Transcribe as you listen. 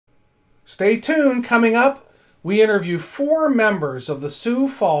Stay tuned. Coming up, we interview 4 members of the Sioux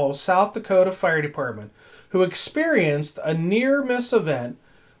Falls, South Dakota Fire Department who experienced a near-miss event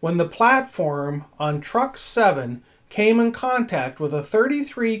when the platform on Truck 7 came in contact with a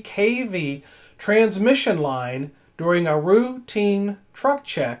 33 kV transmission line during a routine truck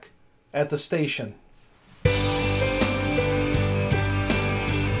check at the station.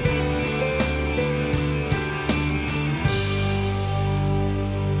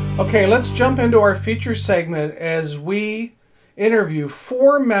 Okay, let's jump into our feature segment as we interview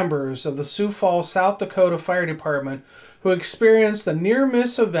 4 members of the Sioux Falls, South Dakota Fire Department who experienced a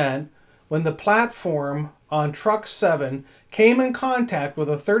near-miss event when the platform on Truck 7 came in contact with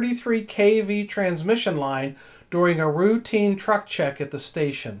a 33 kV transmission line during a routine truck check at the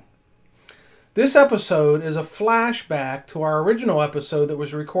station. This episode is a flashback to our original episode that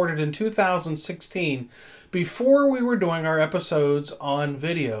was recorded in 2016 before we were doing our episodes on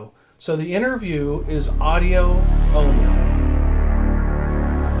video. So the interview is audio only.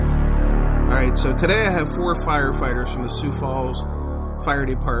 Alright, so today I have 4 firefighters from the Sioux Falls Fire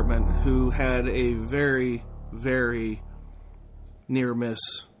Department who had a very, very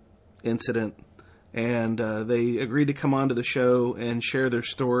near-miss incident. And they agreed to come on to the show and share their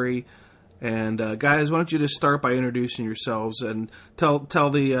story. And guys, why don't you just start by introducing yourselves and tell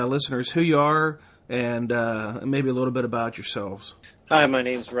the listeners who you are and maybe a little bit about yourselves. Hi, my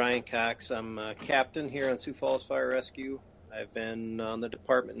name's Ryan Cox. I'm a captain here on Sioux Falls Fire Rescue. I've been on the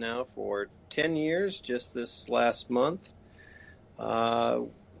department now for 10 years, just this last month.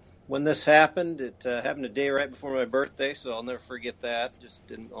 When this happened, it happened a day right before my birthday, so I'll never forget that. Just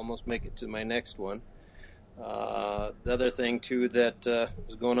didn't almost make it to my next one. The other thing, too, that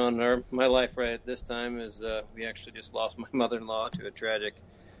was going on in my life right at this time is we actually just lost my mother-in-law to a tragic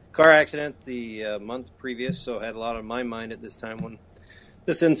car accident the month previous, so I had a lot on my mind at this time when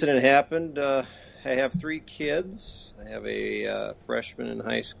this incident happened. I have 3 kids. I have a freshman in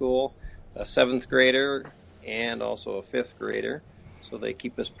high school, a 7th grader, and also a 5th grader. So they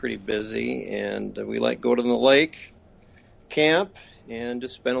keep us pretty busy, and we like go to the lake, camp, and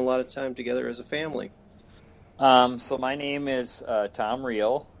just spend a lot of time together as a family. So my name is Tom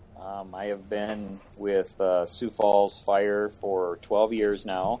Reel. I have been with Sioux Falls Fire for 12 years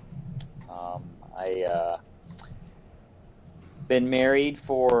now. I been married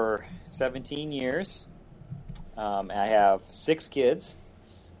for 17 years. I have 6 kids.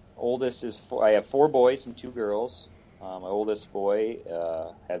 Oldest is I have 4 boys and 2 girls. My oldest boy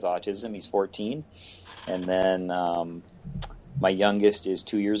has autism. He's 14. And then my youngest is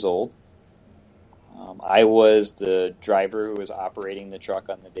 2 years old. I was the driver who was operating the truck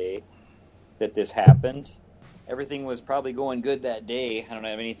on the day that this happened. Everything was probably going good that day. I don't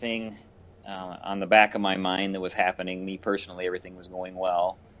have anything on the back of my mind that was happening. Me personally, everything was going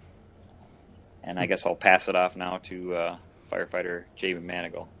well. And I guess I'll pass it off now to Firefighter Jay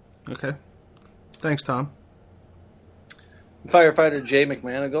McManigal. Okay. Thanks, Tom. Firefighter Jay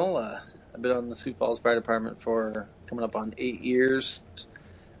McManigal. I've been on the Sioux Falls Fire Department for coming up on 8 years.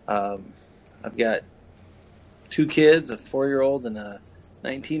 I've got 2 kids, a 4-year-old and a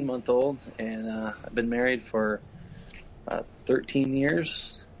 19-month-old, and I've been married for 13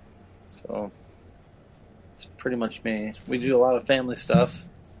 years. So it's pretty much me. We do a lot of family stuff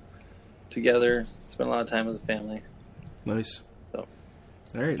together, spend a lot of time as a family. Nice. So,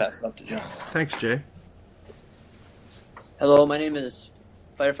 all right. Pass it up to John. Thanks, Jay. Hello, my name is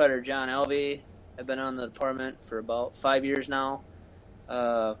Firefighter John Alvey. I've been on the department for about 5 years now.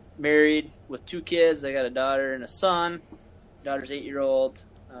 Married with 2 kids. I got a daughter and a son. Daughter's 8-year-old.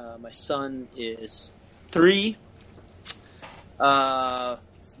 My son is 3.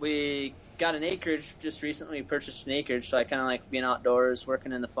 We got an acreage just recently. We purchased an acreage, so I kind of like being outdoors,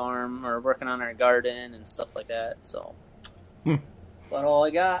 working in the farm or working on our garden and stuff like that. So that's all I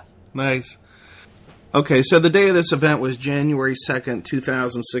got. Nice. Okay, so the day of this event was January 2nd,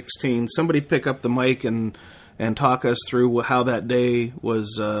 2016. Somebody pick up the mic and talk us through how that day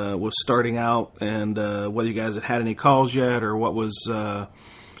was starting out, and whether you guys had any calls yet, or what was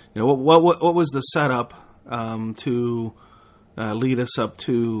what was the setup to lead us up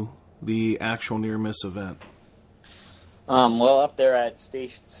to the actual near miss event. Well, up there at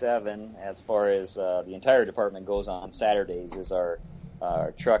Station 7, as far as the entire department goes on Saturdays, is our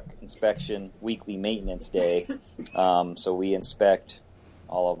truck inspection weekly maintenance day. So we inspect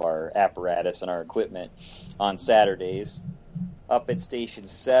all of our apparatus and our equipment on Saturdays. Up at Station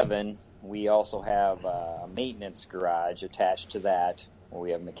 7, we also have a maintenance garage attached to that, where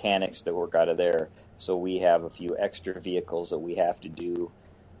we have mechanics that work out of there. So we have a few extra vehicles that we have to do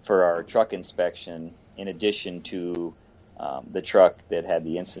for our truck inspection, in addition to the truck that had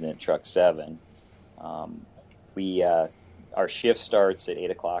the incident, truck 7. Our shift starts at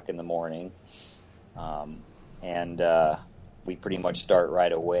 8 o'clock in the morning, and we pretty much start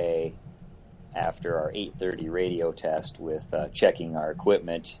right away after our 8:30 radio test with checking our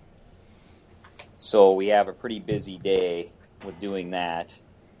equipment. So we have a pretty busy day with doing that.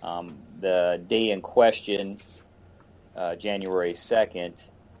 The day in question, January 2nd,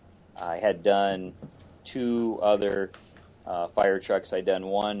 I had done 2 other fire trucks. I'd done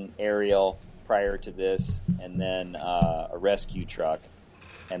one aerial prior to this, and then a rescue truck.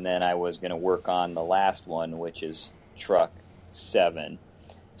 And then I was going to work on the last one, which is truck 7.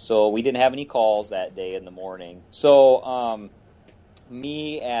 So we didn't have any calls that day in the morning. So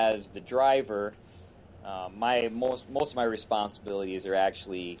me as the driver, most of my responsibilities are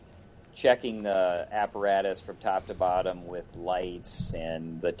actually checking the apparatus from top to bottom with lights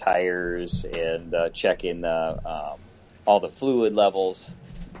and the tires, and checking all the fluid levels,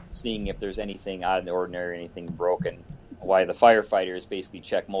 seeing if there's anything out of the ordinary, anything broken. Why the firefighters basically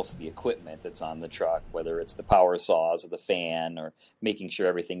check most of the equipment that's on the truck, whether it's the power saws or the fan, or making sure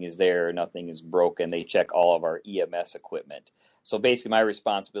everything is there, nothing is broken. They check all of our EMS equipment. So basically my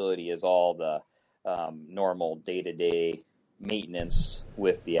responsibility is all the normal day-to-day maintenance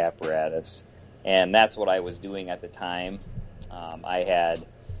with the apparatus, and that's what I was doing at the time. I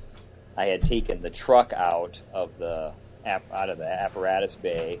had taken the truck out of the apparatus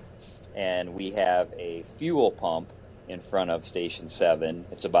bay, and we have a fuel pump in front of Station 7.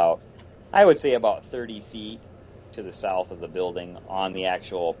 It's I would say about 30 feet to the south of the building on the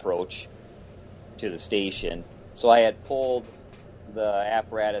actual approach to the station. So I had pulled the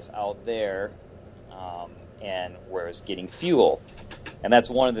apparatus out there and was getting fuel. And that's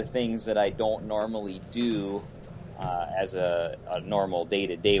one of the things that I don't normally do as a normal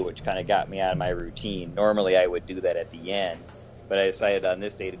day-to-day, which kind of got me out of my routine. Normally I would do that at the end, but I decided on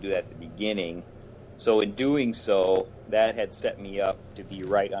this day to do that at the beginning. So in doing so, that had set me up to be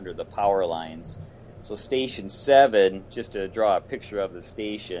right under the power lines. So Station 7, just to draw a picture of the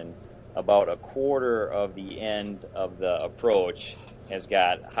station, about a quarter of the end of the approach has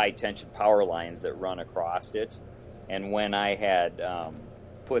got high-tension power lines that run across it. And when I had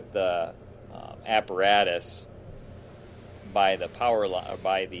put the apparatus by the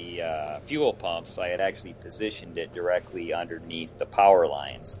fuel pumps, I had actually positioned it directly underneath the power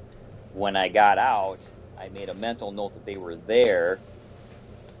lines. When I got out, I made a mental note that they were there,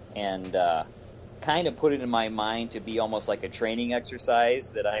 and kind of put it in my mind to be almost like a training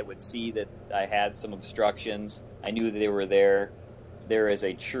exercise, that I would see that I had some obstructions. I knew that they were there. There is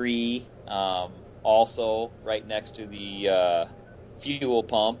a tree also right next to the fuel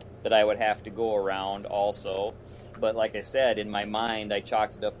pump that I would have to go around also. But like I said, in my mind, I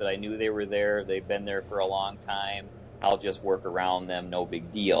chalked it up that I knew they were there. They've been there for a long time. I'll just work around them, no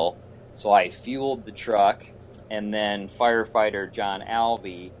big deal. So I fueled the truck, and then Firefighter John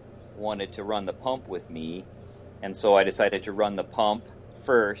Alvey wanted to run the pump with me, and so I decided to run the pump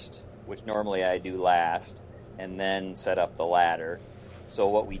first, which normally I do last, and then set up the ladder. So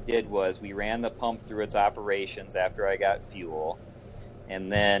what we did was we ran the pump through its operations after I got fuel,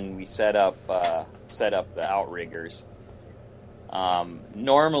 and then we set up the outriggers.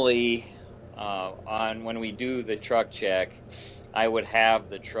 Normally, when we do the truck check, I would have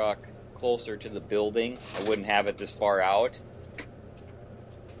the truck closer to the building. I wouldn't have it this far out.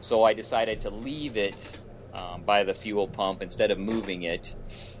 So I decided to leave it by the fuel pump instead of moving it.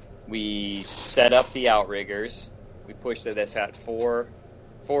 We set up the outriggers. We pushed it. That's had four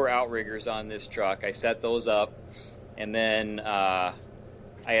outriggers on this truck. I set those up, and then I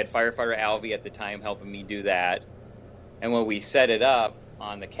had Firefighter Alvey at the time helping me do that. And when we set it up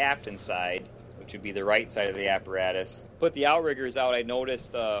on the captain's side, which would be the right side of the apparatus, put the outriggers out, I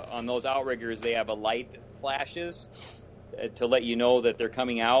noticed on those outriggers they have a light that flashes to let you know that they're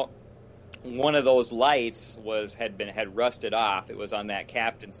coming out. One of those lights had rusted off. It was on that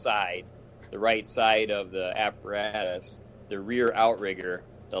captain's side, the right side of the apparatus. The rear outrigger,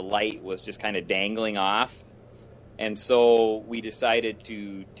 the light was just kind of dangling off. And so we decided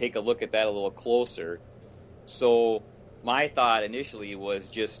to take a look at that a little closer. So my thought initially was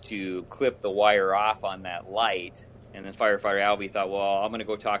just to clip the wire off on that light. And then Firefighter Alvey thought, well, I'm going to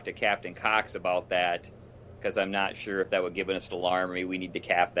go talk to Captain Cox about that, because I'm not sure if that would give us an alarm. Maybe we need to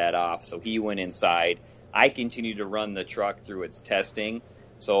cap that off. So he went inside. I continued to run the truck through its testing.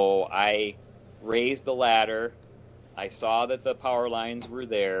 So I raised the ladder. I saw that the power lines were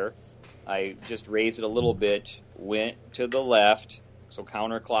there. I just raised it a little bit, went to the left, so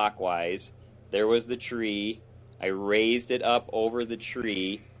counterclockwise. There was the tree. I raised it up over the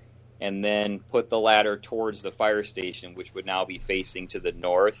tree, and then put the ladder towards the fire station, which would now be facing to the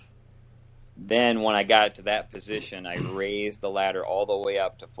north. Then when I got to that position, I raised the ladder all the way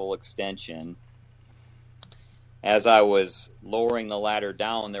up to full extension. As I was lowering the ladder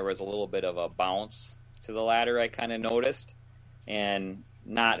down, there was a little bit of a bounce to the ladder I kind of noticed. And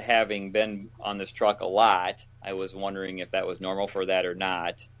not having been on this truck a lot, I was wondering if that was normal for that or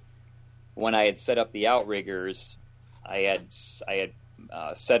not. When I had set up the outriggers, I had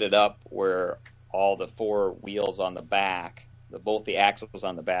set it up where all the four wheels on the back, both the axles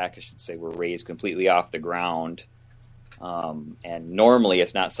on the back, I should say, were raised completely off the ground. And normally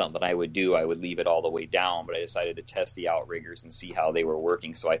it's not something that I would do. I would leave it all the way down, but I decided to test the outriggers and see how they were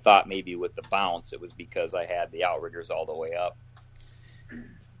working. So I thought maybe with the bounce, it was because I had the outriggers all the way up.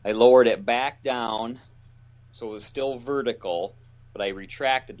 I lowered it back down, so it was still vertical, but I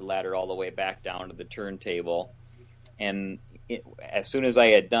retracted the ladder all the way back down to the turntable. And as soon as I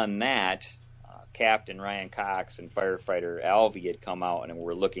had done that, Captain Ryan Cox and Firefighter Alvey had come out and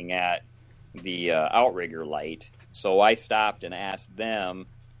were looking at the outrigger light. So I stopped and asked them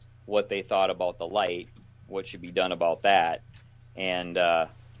what they thought about the light, what should be done about that. And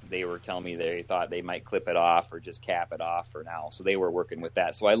they were telling me they thought they might clip it off or just cap it off for now. So they were working with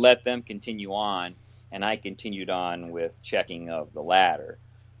that. So I let them continue on, and I continued on with checking of the ladder.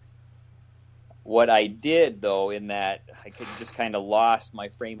 What I did, though, in that I could just kind of lost my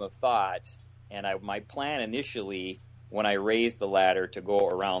frame of thought, and my plan initially, when I raised the ladder to go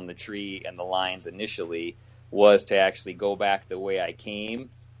around the tree and the lines initially, was to actually go back the way I came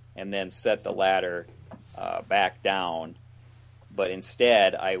and then set the ladder back down. But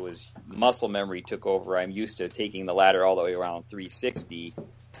instead, muscle memory took over. I'm used to taking the ladder all the way around 360,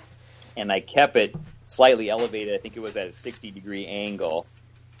 and I kept it slightly elevated. I think it was at a 60-degree angle,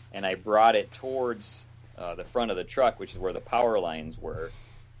 and I brought it towards the front of the truck, which is where the power lines were,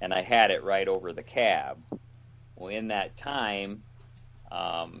 and I had it right over the cab. Well, in that time,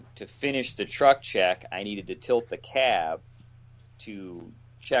 to finish the truck check, I needed to tilt the cab to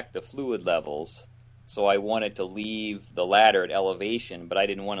check the fluid levels. So I wanted to leave the ladder at elevation, but I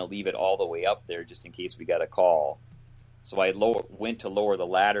didn't want to leave it all the way up there just in case we got a call. So I went to lower the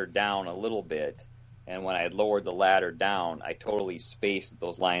ladder down a little bit, and when I had lowered the ladder down, I totally spaced that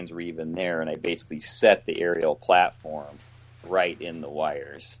those lines were even there, and I basically set the aerial platform right in the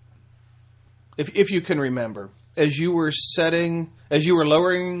wires. If you can remember, as you were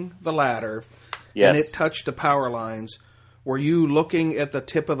lowering the ladder, yes, and it touched the power lines, were you looking at the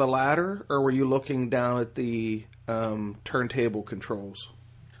tip of the ladder, or were you looking down at the turntable controls?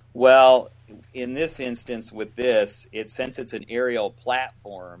 Well, in this instance with this, since it's an aerial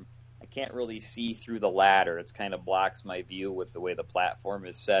platform, I can't really see through the ladder. It kind of blocks my view with the way the platform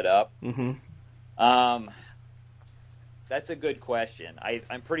is set up. Mm-hmm. That's a good question.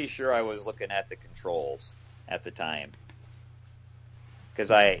 I'm pretty sure I was looking at the controls at the time.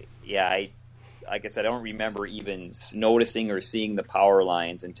 Because like I said, I don't remember even noticing or seeing the power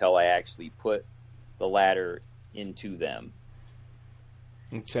lines until I actually put the ladder into them.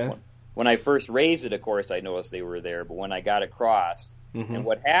 Okay. When I first raised it, of course, I noticed they were there, but when I got across, mm-hmm. and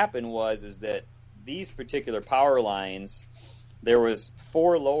what happened is that these particular power lines, there was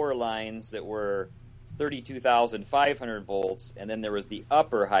 4 lower lines that were 32,500 volts, and then there was the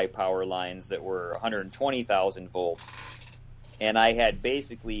upper high power lines that were 120,000 volts. And I had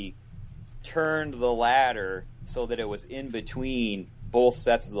basically turned the ladder so that it was in between both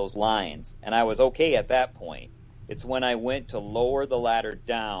sets of those lines, and I was okay at that point. It's when I went to lower the ladder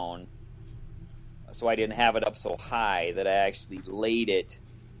down so I didn't have it up so high that I actually laid it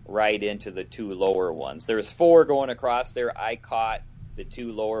right into the 2 lower ones. There's 4 going across there. I caught the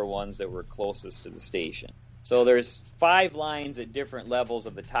 2 lower ones that were closest to the station. So there's 5 lines at different levels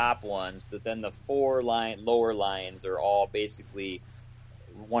of the top ones, but then the 4 lower lines are all basically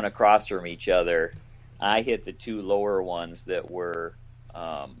one across from each other. I hit the 2 lower ones that were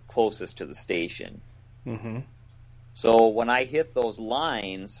closest to the station. Mm-hmm. So when I hit those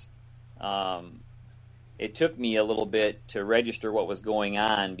lines, it took me a little bit to register what was going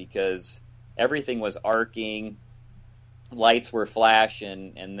on because everything was arcing, lights were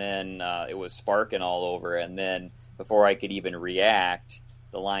flashing, and then it was sparking all over. And then before I could even react,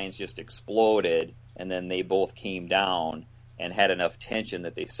 the lines just exploded, and then they both came down and had enough tension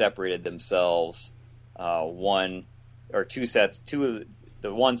that they separated themselves. One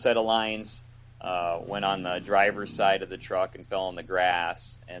set of lines went on the driver's side of the truck and fell on the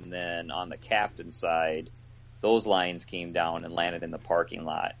grass, and then on the captain's side, those lines came down and landed in the parking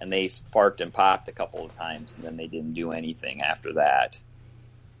lot, and they sparked and popped a couple of times, and then they didn't do anything after that.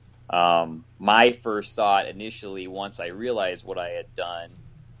 My first thought initially, once I realized what I had done,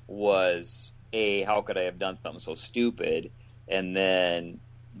 was, A, how could I have done something so stupid? And then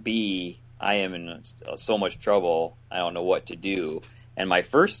B, I am in so much trouble, I don't know what to do. And my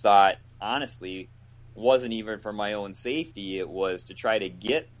first thought, honestly, wasn't even for my own safety. It was to try to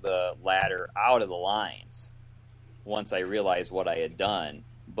get the ladder out of the lines once I realized what I had done.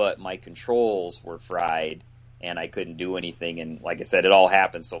 But my controls were fried, and I couldn't do anything. And like I said, it all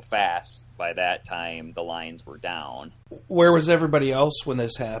happened so fast. By that time, the lines were down. Where was everybody else when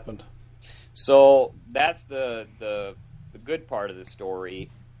this happened? So that's the good part of the story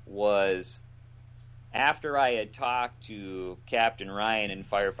was after I had talked to Captain Ryan and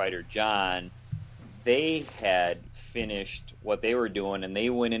Firefighter John, they had finished what they were doing, and they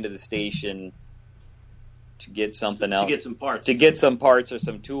went into the station to get something else. To get some parts. To get some parts or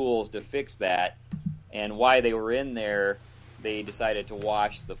some tools to fix that. And while they were in there, they decided to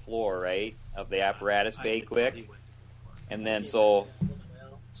wash the floor, right, of the apparatus bay quick. And then so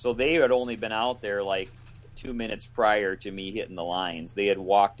they had only been out there like 2 minutes prior to me hitting the lines. They had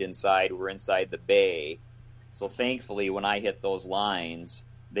walked inside, were inside the bay. So thankfully, when I hit those lines,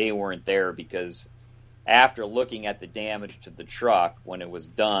 they weren't there, because after looking at the damage to the truck when it was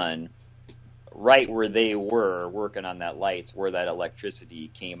done, right where they were working on that lights, where that electricity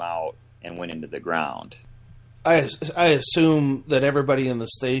came out and went into the ground. I assume that everybody in the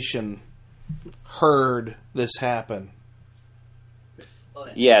station heard this happen.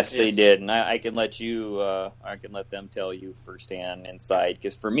 Yes, they did, and I can let them tell you firsthand inside.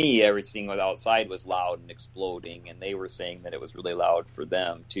 Because for me, everything outside was loud and exploding, and they were saying that it was really loud for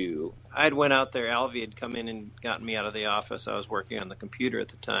them too. I'd went out there. Alvy had come in and gotten me out of the office. I was working on the computer at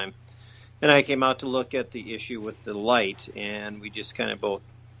the time, and I came out to look at the issue with the light, and we just kind of both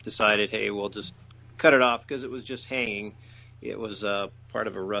decided, hey, we'll just cut it off because it was just hanging. It was part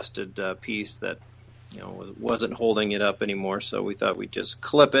of a rusted piece that wasn't holding it up anymore, so we thought we'd just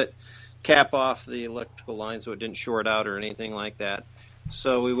clip it, cap off the electrical line so it didn't short out or anything like that.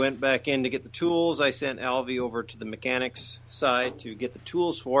 So we went back in to get the tools. I sent Alvy over to the mechanics side to get the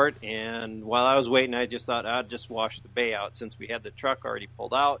tools for it, and while I was waiting, I just thought I'd just wash the bay out since we had the truck already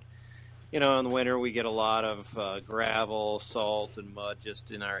pulled out. In the winter we get a lot of gravel, salt, and mud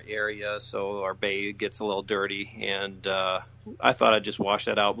just in our area, so our bay gets a little dirty, and I thought I'd just wash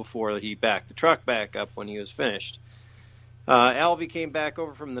that out before he backed the truck back up when he was finished. Alvy came back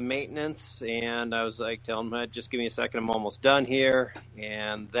over from the maintenance, and I was like, telling him, just give me a second, I'm almost done here,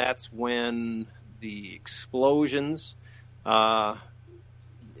 and that's when the explosions, I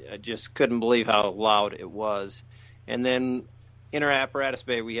just couldn't believe how loud it was. And then in our apparatus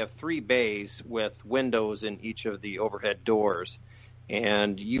bay, we have 3 bays with windows in each of the overhead doors,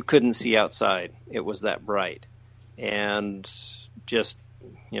 and you couldn't see outside. It was that bright. And just,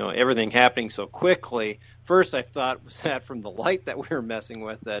 everything happening so quickly. First, I thought, was that from the light that we were messing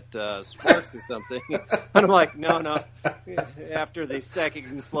with that sparked or something? But I'm like, no. After the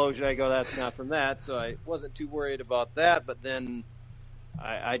second explosion, I go, that's not from that. So I wasn't too worried about that, but then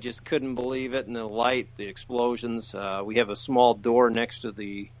I just couldn't believe it, and the light, the explosions. We have a small door next to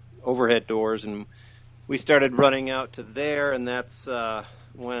the overhead doors, and we started running out to there, and that's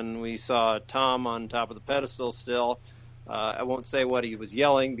when we saw Tom on top of the pedestal still. I won't say what he was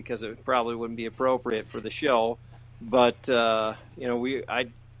yelling because it probably wouldn't be appropriate for the show, but I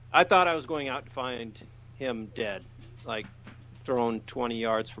thought I was going out to find him dead, like thrown 20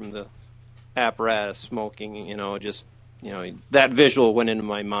 yards from the apparatus, smoking, that visual went into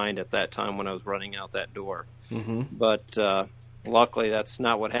my mind at that time when I was running out that door. Mm-hmm. But luckily that's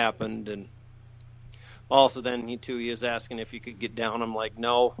not what happened. And also then he was asking if he could get down. I'm like,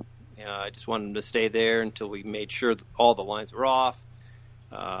 no. I just wanted him to stay there until we made sure that all the lines were off,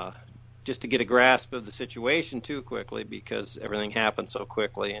 just to get a grasp of the situation too quickly, because everything happened so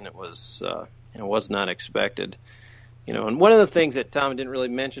quickly, and it was not expected. And one of the things that Tom didn't really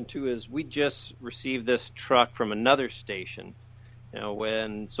mention too is we just received this truck from another station.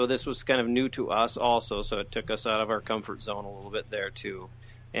 So this was kind of new to us also, so it took us out of our comfort zone a little bit there too.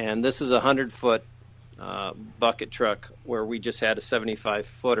 And this is a 100-foot bucket truck where we just had a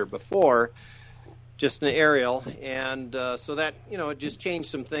 75-footer before, just an aerial, and so that it just changed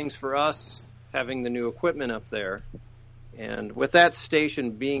some things for us having the new equipment up there. And with that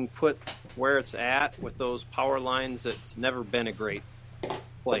station being put where it's at with those power lines, it's never been a great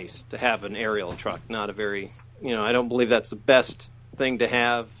place to have an aerial truck. Not a very, I don't believe that's the best thing to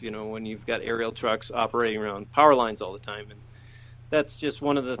have, when you've got aerial trucks operating around power lines all the time. And that's just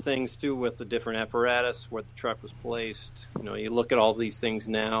one of the things too with the different apparatus where the truck was placed. You look at all these things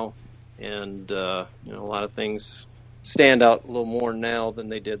now, and a lot of things stand out a little more now than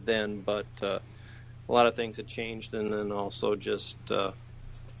they did then, but a lot of things had changed. And then also just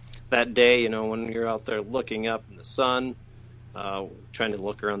that day, when you're out there looking up in the sun, trying to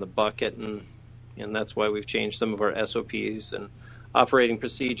look around the bucket, and that's why we've changed some of our SOPs and operating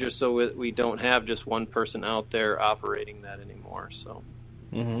procedures, so we don't have just one person out there operating that anymore. So,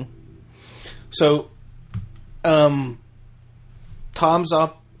 So, Tom's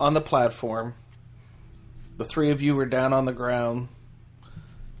up on the platform. The three of you were down on the ground,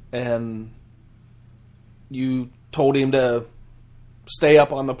 and you told him to stay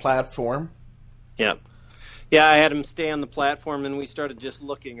up on the platform. Yeah. Yeah, I had him stay on the platform, and we started just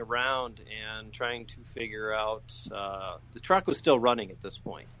looking around and trying to figure out. The truck was still running at this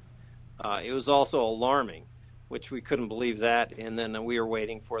point. It was also alarming, which we couldn't believe that. And then we were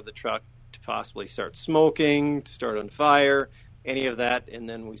waiting for the truck to possibly start smoking, to start on fire, any of that. And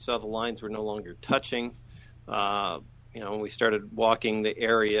then we saw the lines were no longer touching. We started walking the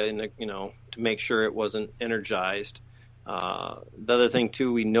area to make sure it wasn't energized. The other thing,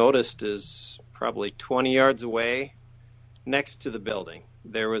 too, we noticed is probably 20 yards away, next to the building,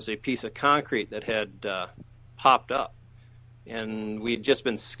 there was a piece of concrete that had popped up. And we had just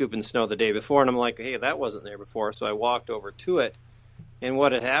been scooping snow the day before, and I'm like, hey, that wasn't there before. So I walked over to it, and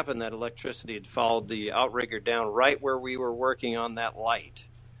what had happened, that electricity had followed the outrigger down right where we were working on that light.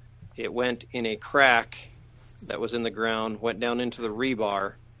 It went in a crack that was in the ground, went down into the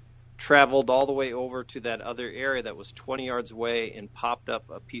rebar, traveled all the way over to that other area that was 20 yards away, and popped up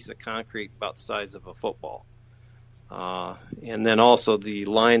a piece of concrete about the size of a football. And then also the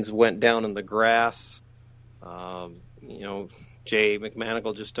lines went down in the grass. Jay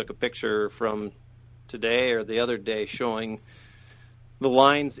McManigal just took a picture from today or the other day showing the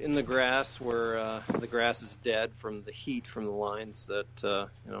lines in the grass where the grass is dead from the heat from the lines that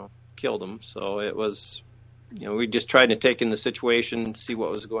killed them. So it was, we just tried to take in the situation, see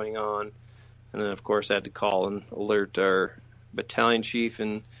what was going on, and then of course had to call and alert our battalion chief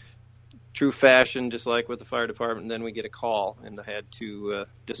in true fashion, just like with the fire department. And then we get a call, and I had to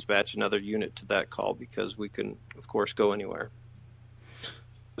dispatch another unit to that call because we couldn't, of course, go anywhere.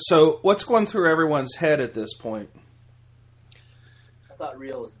 So what's going through everyone's head at this point? I thought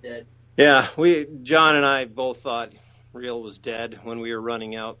Real was dead. Yeah, John and I both thought Real was dead when we were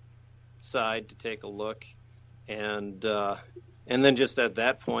running outside to take a look. And then just at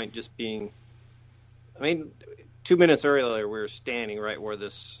that point, just being, 2 minutes earlier, we were standing right where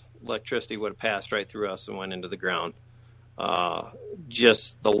this electricity would have passed right through us and went into the ground.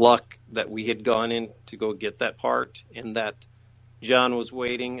 Just the luck that we had gone in to go get that part, and that John was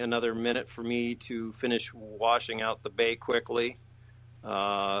waiting another minute for me to finish washing out the bay quickly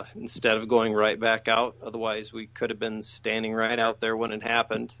instead of going right back out. Otherwise, we could have been standing right out there when it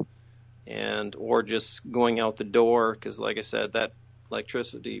happened, or just going out the door, because like I said, that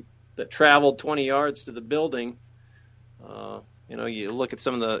electricity that traveled 20 yards to the building, you look at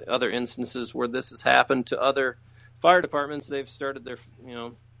some of the other instances where this has happened to other fire departments. They've started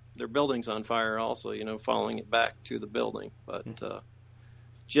their buildings on fire also, following it back to the building. But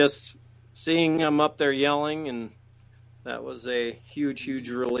just seeing them up there yelling, and that was a huge, huge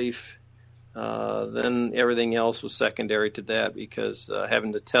relief. Then everything else was secondary to that, because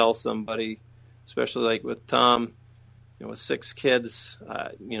having to tell somebody, especially like with Tom, with 6 kids,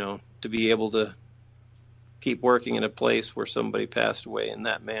 to be able to keep working in a place where somebody passed away in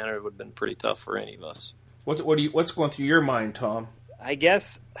that manner would have been pretty tough for any of us. What's going through your mind, Tom? I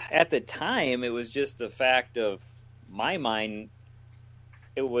guess at the time it was just the fact of my mind.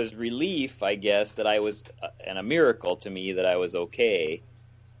 It was relief, I guess, that I was, and a miracle to me that I was okay.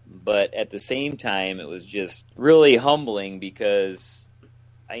 But at the same time, it was just really humbling, because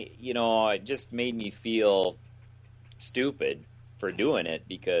it just made me feel stupid for doing it,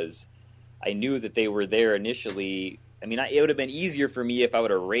 because I knew that they were there initially. It would have been easier for me if I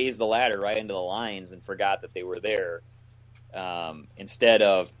would have raised the ladder right into the lines and forgot that they were there. Instead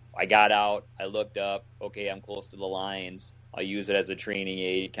of, I got out, I looked up, okay, I'm close to the lines, I'll use it as a training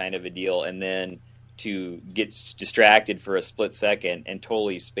aid kind of a deal, and then to get distracted for a split second and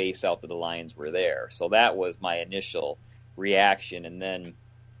totally space out that the lines were there. So that was my initial reaction. And then,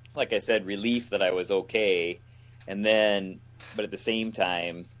 like I said, relief that I was okay. And then, but at the same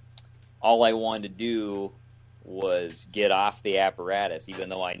time, all I wanted to do was get off the apparatus, even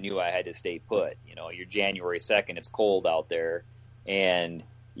though I knew I had to stay put. You're January 2nd, it's cold out there, and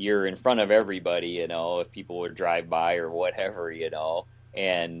you're in front of everybody, if people would drive by or whatever,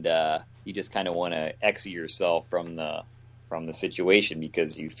 and you just kind of want to exit yourself from the situation,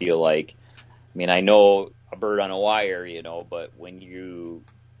 because you feel like, I know a bird on a wire, but when you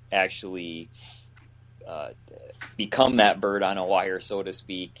actually become that bird on a wire, so to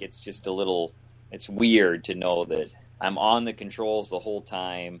speak, it's just it's weird to know that I'm on the controls the whole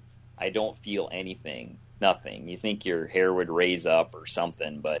time. I don't feel anything, nothing. You think your hair would raise up or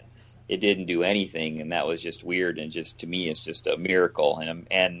something, but it didn't do anything, and that was just weird. And just to me, it's just a miracle.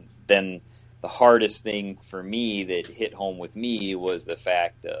 And then the hardest thing for me that hit home with me was the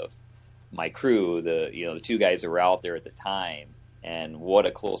fact of my crew, the two guys that were out there at the time, and what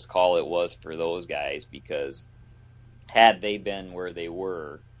a close call it was for those guys, because had they been where they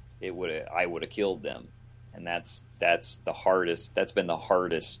were, I would have killed them. And that's the hardest. That's been the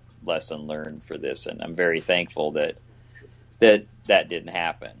hardest lesson learned for this, and I'm very thankful that didn't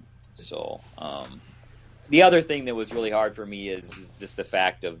happen. So the other thing that was really hard for me is just the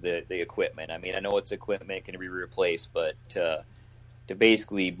fact of the equipment. I mean, I know it's equipment can be replaced, but to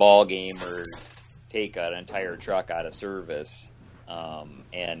basically ball game or take an entire truck out of service,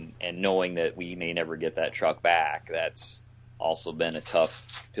 and knowing that we may never get that truck back, that's also been a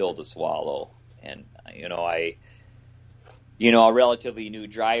tough pill to swallow. And a relatively new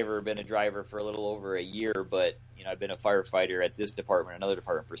driver, been a driver for a little over a year, but I've been a firefighter at this department, another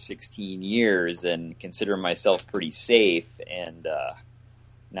department for 16 years, and consider myself pretty safe. And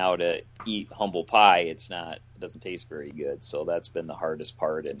now to eat humble pie, it doesn't taste very good. So that's been the hardest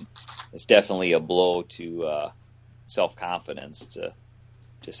part, and it's definitely a blow to self-confidence,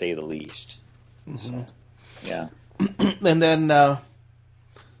 to say the least. Mm-hmm. So, yeah. And then I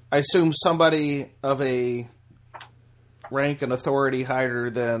assume somebody of a rank and authority higher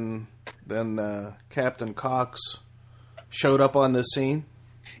than Captain Cox showed up on the scene?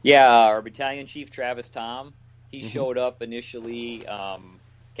 Yeah, our battalion chief, Travis Tom, he Mm-hmm. showed up initially.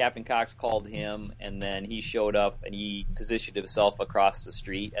 Captain Cox called him, and then he showed up, and he positioned himself across the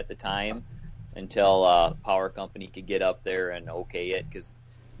street at the time until power company could get up there and okay it, because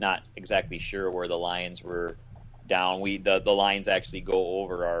not exactly sure where the lines were down. The lines actually go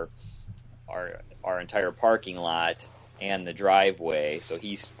over our entire parking lot and the driveway, so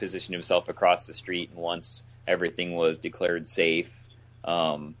he positioned himself across the street, and once everything was declared safe,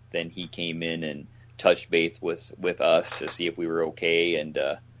 then he came in and touched base with us to see if we were okay and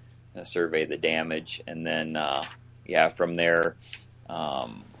survey the damage. And then from there,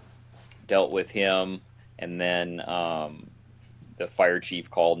 dealt with him, and then the fire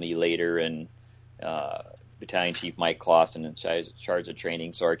chief called me later, and Battalion Chief Mike Clausen in charge of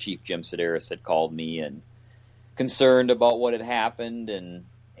training, so our chief Jim Sedaris had called me and concerned about what had happened, and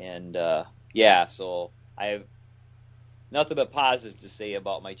so I have nothing but positive to say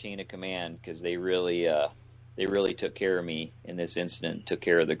about my chain of command, because they really took care of me in this incident, took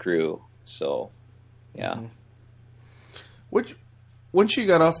care of the crew. So yeah. Mm-hmm. Once you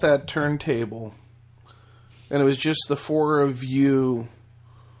got off that turntable and it was just the four of you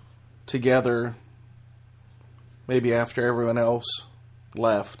together, maybe after everyone else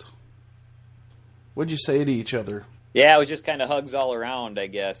left, what'd you say to each other? Yeah, it was just kind of hugs all around, I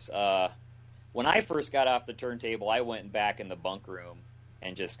guess. When I first got off the turntable, I went back in the bunk room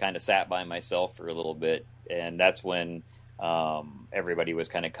and just kind of sat by myself for a little bit. And that's when everybody was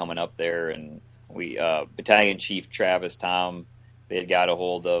kind of coming up there. And we, Battalion Chief Travis Tom, they had got a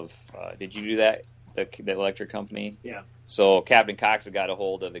hold of, did you do that? The electric company? Yeah. So Captain Cox had got a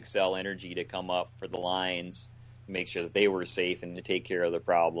hold of Excel Energy to come up for the lines, to make sure that they were safe and to take care of the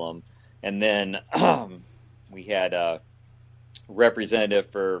problem. And then we had a representative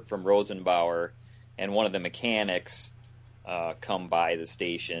from Rosenbauer and one of the mechanics come by the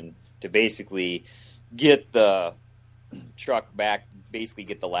station to basically get the truck back, basically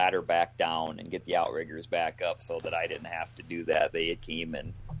get the ladder back down and get the outriggers back up, so that I didn't have to do that. They had came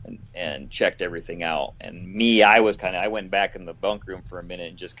and checked everything out. And me, I went back in the bunk room for a minute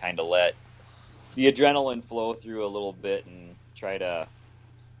and just kind of let the adrenaline flow through a little bit and try to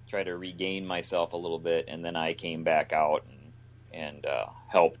regain myself a little bit. And then I came back out and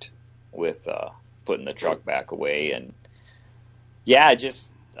helped with putting the truck back away. And yeah, I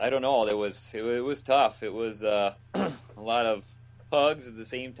don't know. It was tough. It was a lot of hugs at the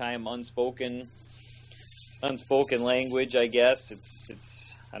same time, unspoken language, I guess.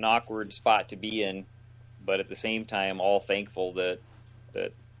 It's an awkward spot to be in, but at the same time, all thankful that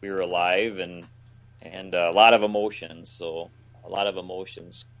we were alive, and a lot of emotions. So a lot of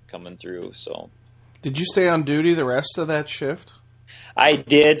emotions coming through. So, did you stay on duty the rest of that shift? I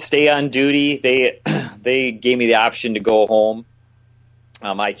did stay on duty. They gave me the option to go home.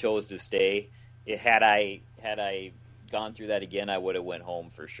 I chose to stay. Had I gone through that again, I would have went home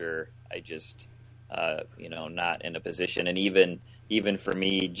for sure. I just, not in a position. And even for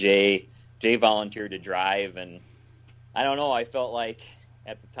me, Jay volunteered to drive, and I don't know. I felt like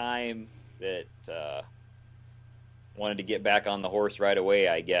at the time that wanted to get back on the horse right away,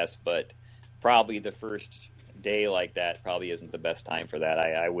 I guess. But probably the first day like that probably isn't the best time for that.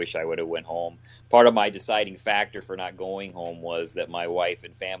 I wish I would have went home. Part of my deciding factor for not going home was that my wife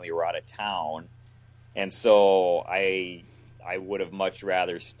and family were out of town, and so I would have much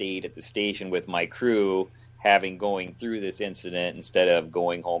rather stayed at the station with my crew, going through this incident, instead of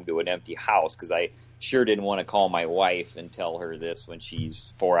going home to an empty house, because I sure didn't want to call my wife and tell her this when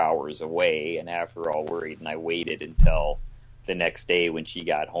she's 4 hours away and have her all worried. And I waited until the next day when she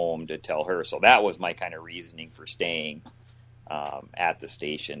got home to tell her. So that was my kind of reasoning for staying at the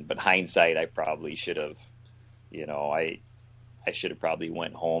station. But hindsight, I probably should have, I should have probably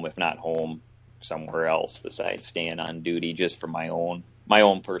went home, if not home, somewhere else besides staying on duty, just for my own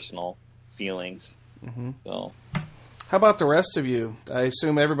personal feelings. Mm-hmm. So, how about the rest of you? I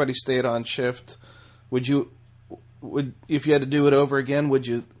assume everybody stayed on shift. Would if you had to do it over again? Would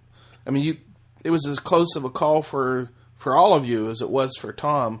you? I mean, it was as close of a call for all of you as it was for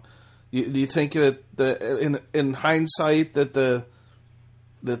Tom. Do you think that in hindsight that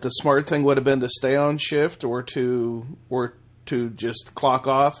the smart thing would have been to stay on shift or to just clock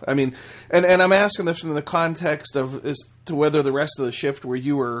off? I mean, and I'm asking this in the context of as to whether the rest of the shift where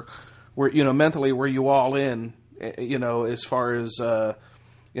you were mentally, were you all in, as far as,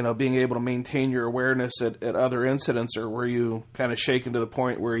 being able to maintain your awareness at other incidents, or were you kind of shaken to the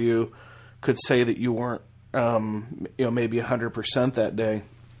point where you could say that you weren't, maybe 100% that day?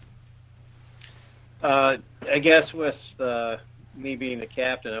 I guess with me being the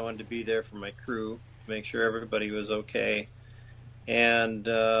captain, I wanted to be there for my crew, make sure everybody was okay. And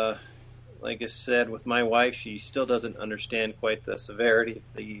like I said, with my wife, she still doesn't understand quite the severity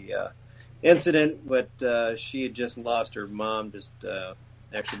of the incident, but she had just lost her mom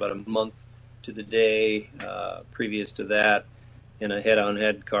actually about a month to the day previous to that in a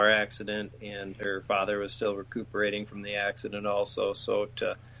head-on-head car accident, and her father was still recuperating from the accident also. So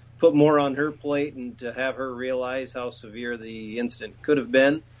to put more on her plate and to have her realize how severe the incident could have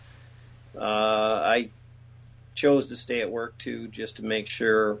been, I chose to stay at work too, just to make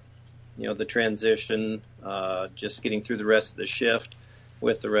sure, the transition, just getting through the rest of the shift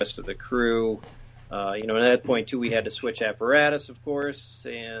with the rest of the crew. At that point too, we had to switch apparatus, of course,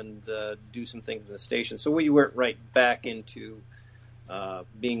 and do some things in the station. So we weren't right back into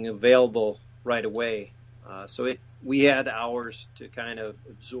being available right away. We had hours to kind of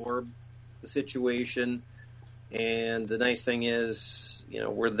absorb the situation. And the nice thing is,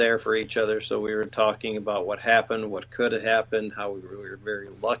 we're there for each other. So we were talking about what happened, what could have happened, how we were very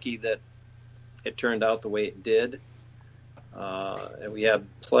lucky that it turned out the way it did. And we had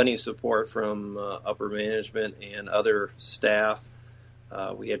plenty of support from upper management and other staff.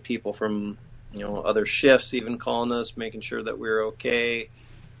 We had people from, other shifts even calling us, making sure that we were okay.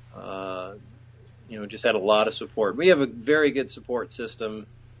 Just had a lot of support. We have a very good support system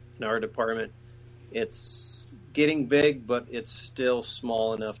in our department. It's getting big, but it's still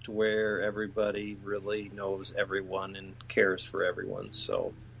small enough to where everybody really knows everyone and cares for everyone.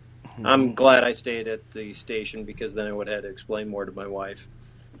 So I'm glad I stayed at the station, because then I would have had to explain more to my wife.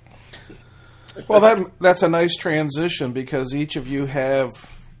 Well, that's a nice transition, because each of you have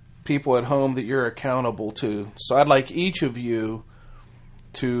people at home that you're accountable to. So I'd like each of you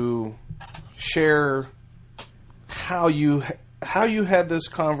to share how you had this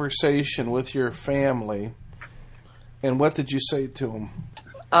conversation with your family, and what did you say to them?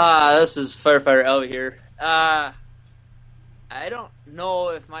 This is Firefighter Elvie here. I don't know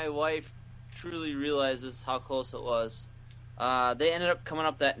if my wife truly realizes how close it was. They ended up coming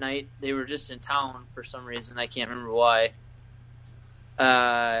up that night. They were just in town for some reason. I can't remember why.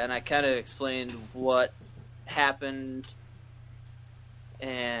 And I kind of explained what happened.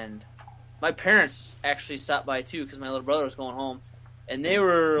 And my parents actually stopped by too, because my little brother was going home. And they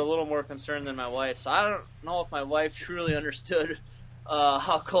were a little more concerned than my wife. So I don't know if my wife truly understood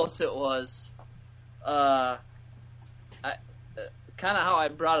how close it was. Kind of how I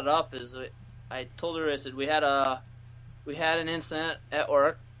brought it up is I told her, I said, we had an incident at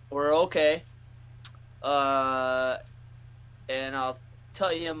work. We're okay. And I'll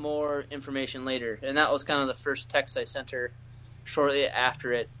tell you more information later. And that was kind of the first text I sent her shortly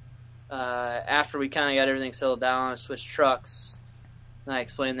after it. After we kind of got everything settled down and switched trucks, and I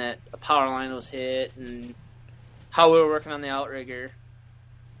explained that a power line was hit and how we were working on the outrigger.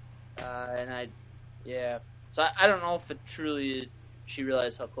 So I don't know if she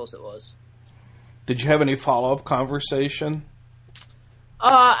realized how close it was. Did you have any follow-up conversation?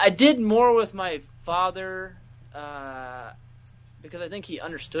 I did more with my father, because I think he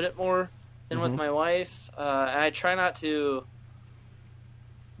understood it more than with my wife. And I try not to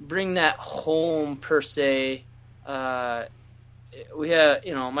bring that home per se, we have,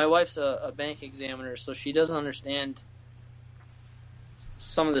 my wife's a bank examiner, so she doesn't understand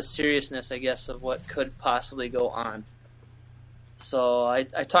some of the seriousness, I guess, of what could possibly go on. So I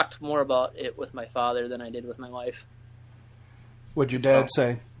talked more about it with my father than I did with my wife. What'd your dad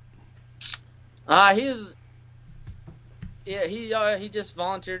say? He just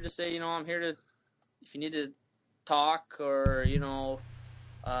volunteered to say, I'm here to, if you need to talk or, we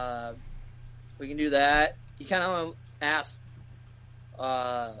can do that. He kind of asked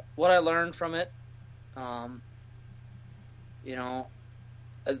what I learned from it,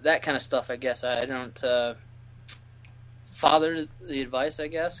 that kind of stuff, I guess. I don't father the advice, I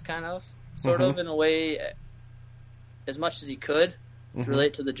guess, kind of, sort of, in a way, as much as he could to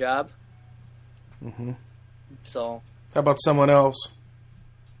relate to the job. Mm-hmm. So, how about someone else?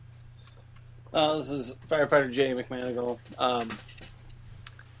 This is Firefighter Jay McManigal.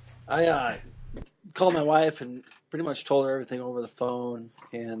 I called my wife and pretty much told her everything over the phone,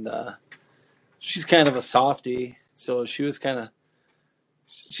 and she's kind of a softie, so she was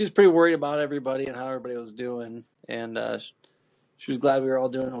pretty worried about everybody and how everybody was doing, and she was glad we were all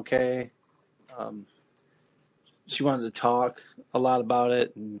doing okay. She wanted to talk a lot about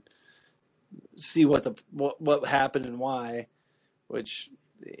it and see what happened and why, which,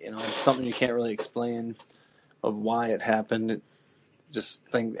 it's something you can't really explain of why it happened. Just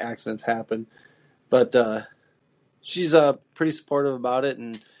think accidents happen, but she's pretty supportive about it,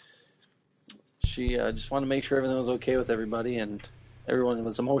 and she just wanted to make sure everything was okay with everybody, and everyone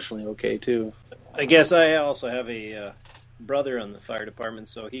was emotionally okay too. I guess I also have a brother on the fire department,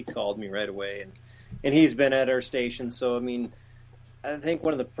 so he called me right away, and he's been at our station. So I think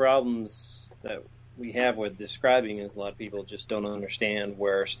one of the problems that we have with describing is a lot of people just don't understand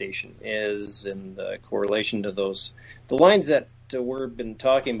where our station is and the correlation to the lines that we've been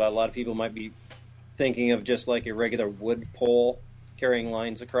talking about. A lot of people might be thinking of just like a regular wood pole carrying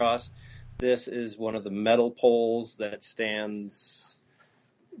lines across. This is one of the metal poles that stands,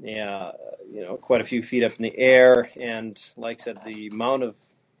 quite a few feet up in the air. And like I said, the amount of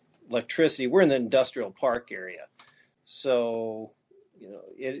electricity, we're in the industrial park area. So,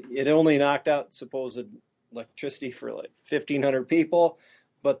 it only knocked out supposed electricity for like 1,500 people.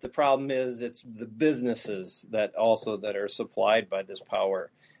 But the problem is it's the businesses that are supplied by this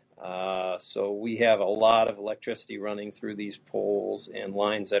power. So we have a lot of electricity running through these poles and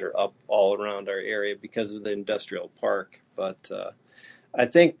lines that are up all around our area because of the industrial park. But I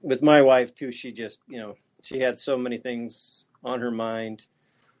think with my wife too, she just, she had so many things on her mind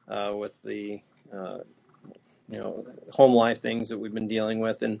with the, home life things that we've been dealing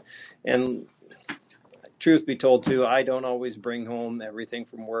with. And truth be told too, I don't always bring home everything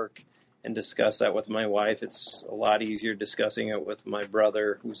from work and discuss that with my wife. It's a lot easier discussing it with my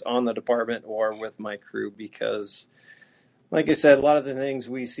brother who's on the department or with my crew because, like I said, a lot of the things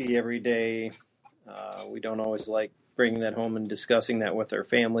we see every day, we don't always like bringing that home and discussing that with our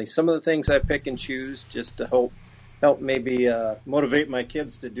family. Some of the things I pick and choose just to help maybe motivate my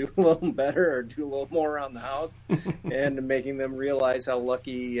kids to do a little better or do a little more around the house and making them realize how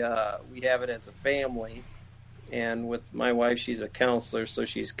lucky we have it as a family. And with my wife, she's a counselor, so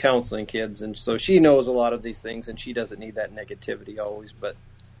she's counseling kids, and so she knows a lot of these things, and she doesn't need that negativity always. But,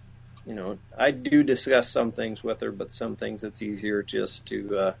 I do discuss some things with her, but some things it's easier just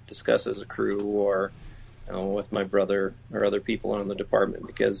to discuss as a crew or with my brother or other people on the department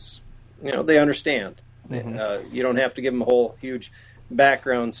because, they understand. Mm-hmm. You don't have to give them a whole huge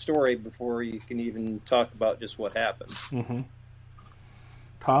background story before you can even talk about just what happened. Mm-hmm.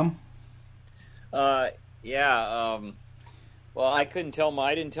 Tom? Well, I didn't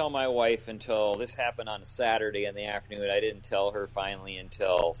tell my wife until this happened on Saturday in the afternoon. I didn't tell her finally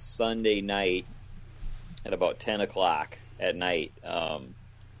until Sunday night at about 10 o'clock at night.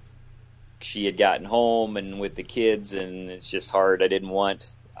 She had gotten home and with the kids, and it's just hard. I didn't want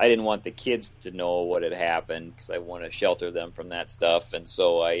the kids to know what had happened because I want to shelter them from that stuff. And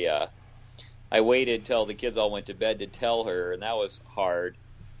so I waited till the kids all went to bed to tell her, and that was hard.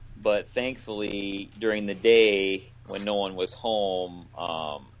 But thankfully, during the day, when no one was home,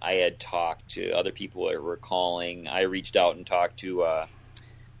 I had talked to other people that were calling. I reached out and talked to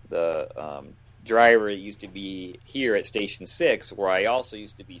the driver that used to be here at Station 6, where I also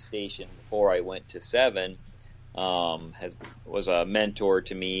used to be stationed before I went to 7, was a mentor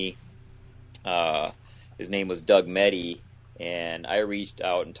to me. His name was Doug Meddy, and I reached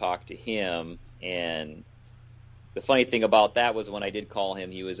out and talked to him, and the funny thing about that was when I did call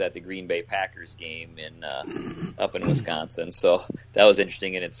him, he was at the Green Bay Packers game up in Wisconsin. So that was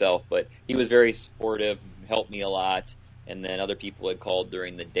interesting in itself. But he was very supportive, helped me a lot. And then other people had called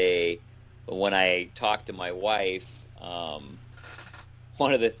during the day. But when I talked to my wife,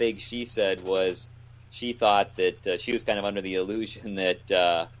 one of the things she said was she thought that she was kind of under the illusion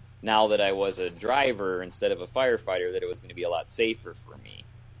that now that I was a driver instead of a firefighter, that it was going to be a lot safer for me.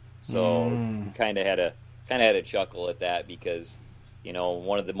 So kind of had a chuckle at that, because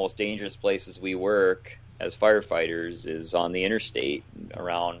one of the most dangerous places we work as firefighters is on the interstate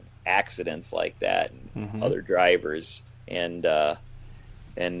around accidents like that and other drivers. And I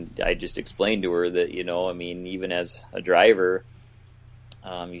just explained to her that, even as a driver,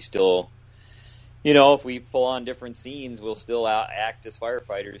 you still, if we pull on different scenes, we'll still act as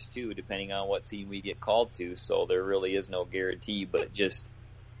firefighters too, depending on what scene we get called to. So there really is no guarantee, but just,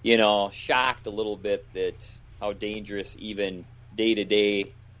 shocked a little bit that how dangerous even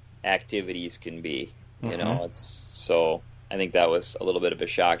day-to-day activities can be. So I think that was a little bit of a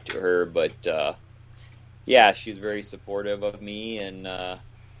shock to her, but yeah, she's very supportive of me and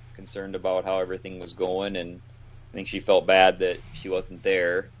concerned about how everything was going, and I think she felt bad that she wasn't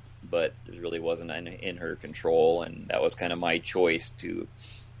there, but it really wasn't in her control, and that was kind of my choice to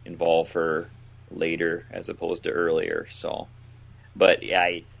involve her later as opposed to earlier. So, but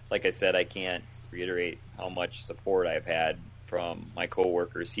yeah, like I said, I can't reiterate how much support I've had from my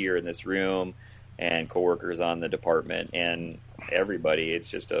coworkers here in this room and coworkers on the department and everybody. It's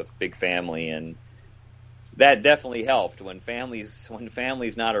just a big family, and that definitely helped when family's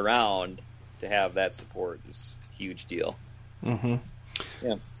not around. To have that support is a huge deal.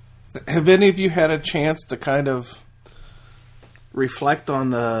 Yeah. Have any of you had a chance to kind of reflect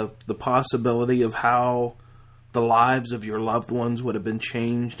on the possibility of how the lives of your loved ones would have been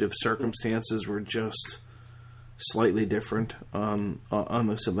changed if circumstances were just slightly different on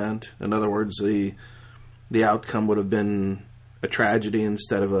this event? In other words, the outcome would have been a tragedy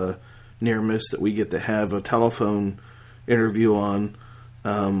instead of a near miss that we get to have a telephone interview on.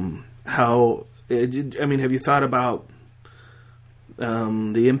 Have you thought about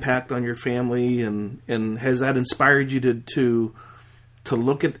the impact on your family, and has that inspired you to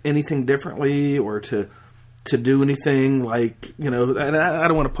look at anything differently, or to do anything like, and I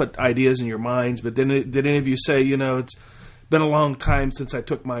don't want to put ideas in your minds, but did any of you say, it's been a long time since I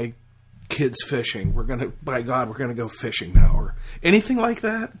took my kids fishing. We're going to go fishing now, or anything like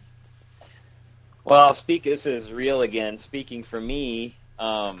that? Well, this is real again. Speaking for me,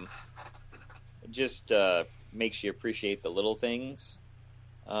 just makes you appreciate the little things,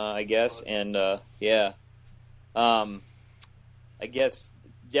 I guess. And I guess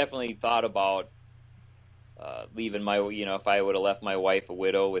definitely thought about leaving if I would have left my wife a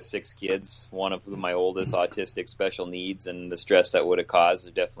widow with 6 kids, one of whom my oldest autistic special needs, and the stress that would have caused.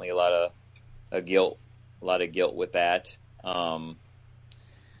 There's definitely a lot of guilt with that.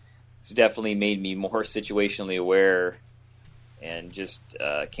 It's definitely made me more situationally aware and just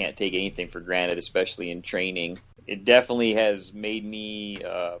can't take anything for granted, especially in training. It definitely has made me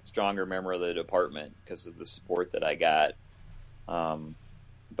a stronger member of the department because of the support that I got. I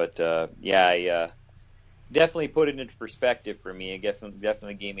definitely put it into perspective for me. It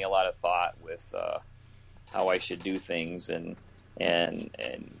definitely gave me a lot of thought with how I should do things, and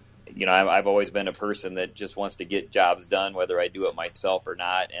I've always been a person that just wants to get jobs done, whether I do it myself or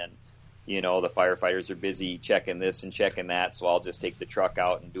not. And the firefighters are busy checking this and checking that, so I'll just take the truck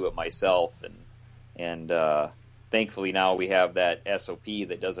out and do it myself. And thankfully now we have that SOP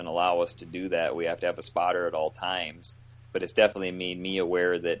that doesn't allow us to do that. We have to have a spotter at all times. But it's definitely made me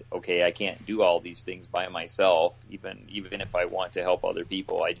aware that, okay, I can't do all these things by myself, even if I want to help other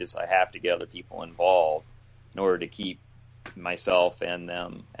people. I have to get other people involved in order to keep myself and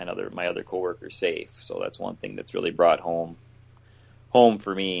them and my other coworkers safe. So that's one thing that's really brought home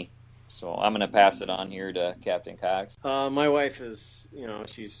for me. So I'm going to pass it on here to Captain Cox. My wife is,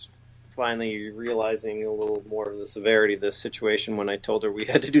 she's finally realizing a little more of the severity of this situation when I told her we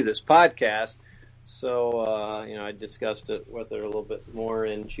had to do this podcast. So, I discussed it with her a little bit more,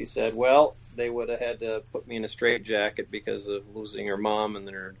 and she said, well, they would have had to put me in a straitjacket because of losing her mom and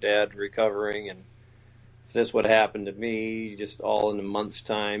then her dad recovering, and if this would happen to me just all in a month's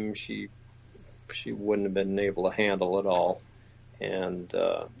time, she wouldn't have been able to handle it all. And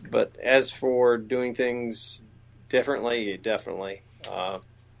but as for doing things differently, definitely.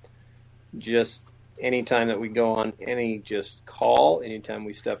 Just anytime that we go on just call, anytime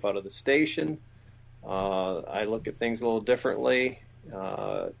we step out of the station, I look at things a little differently.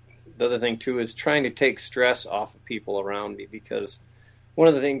 The other thing, too, is trying to take stress off of people around me, because one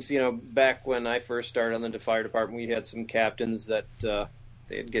of the things, back when I first started on the fire department, we had some captains that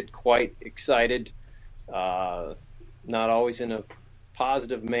they'd get quite excited, not always in a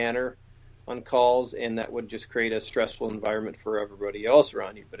positive manner on calls, and that would just create a stressful environment for everybody else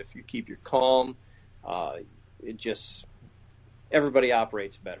around you. But if you keep your calm, it just everybody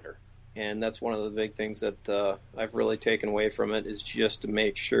operates better. And that's one of the big things that I've really taken away from it, is just to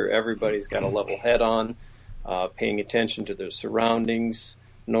make sure everybody's got a level head on, paying attention to their surroundings,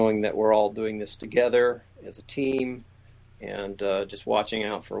 knowing that we're all doing this together as a team, and just watching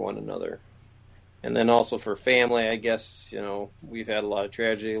out for one another. And then also for family, I guess, we've had a lot of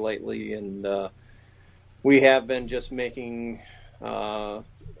tragedy lately, and we have been just making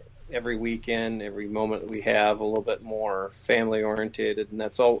every weekend, every moment that we have, a little bit more family oriented, and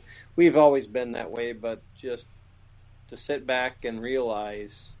that's all. We've always been that way, but just to sit back and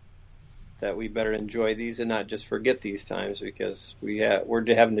realize that we better enjoy these and not just forget these times, because we're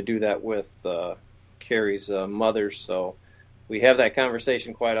having to do that with Carrie's mother. So we have that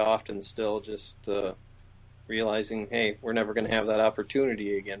conversation quite often still, just realizing, hey, we're never going to have that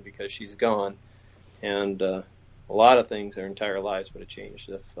opportunity again because she's gone. And a lot of things, their entire lives would have changed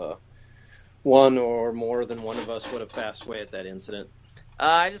if one or more than one of us would have passed away at that incident.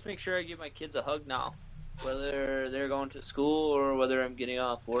 I just make sure I give my kids a hug now, whether they're going to school or whether I'm getting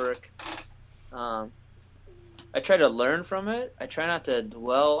off work. I try to learn from it. I try not to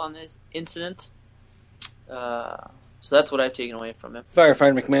dwell on this incident. So that's what I've taken away from it.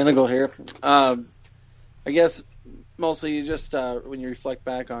 Firefighter McManigal here. I guess mostly you just, when you reflect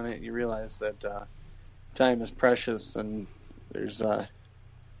back on it, you realize that time is precious, and there's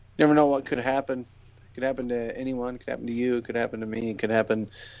you never know what could happen. It could happen to anyone. It could happen to you. It could happen to me. It could happen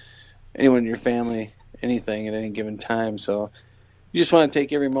to anyone in your family, anything at any given time. So you just want to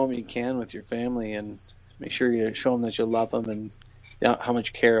take every moment you can with your family and make sure you show them that you love them and how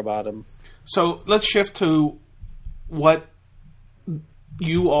much you care about them. So let's shift to what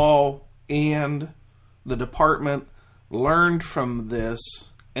you all and the department learned from this,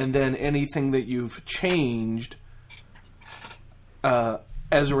 and then anything that you've changed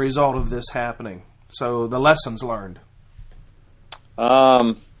as a result of this happening. So the lessons learned.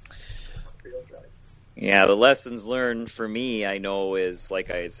 Yeah, the lessons learned for me, I know, is, like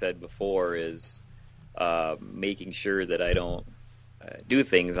I had said before, is making sure that I don't do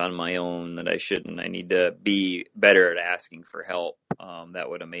things on my own that I shouldn't. I need to be better at asking for help. That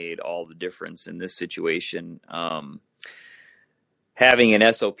would have made all the difference in this situation. Having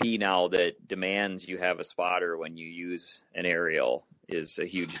an SOP now that demands you have a spotter when you use an aerial is a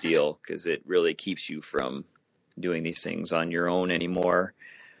huge deal, because it really keeps you from doing these things on your own anymore.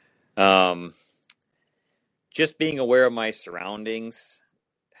 Just being aware of my surroundings.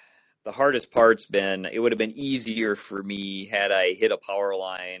 The hardest part's been, it would have been easier for me had I hit a power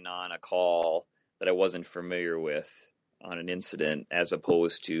line on a call that I wasn't familiar with on an incident, as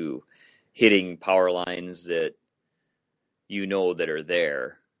opposed to hitting power lines that that are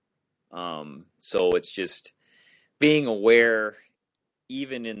there. So it's just being aware,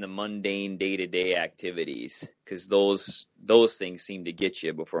 even in the mundane day-to-day activities, because those things seem to get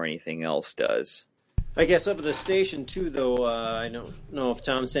you before anything else does. I guess up at the station, too, though, I don't know if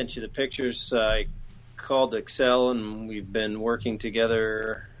Tom sent you the pictures. I called Excel, and we've been working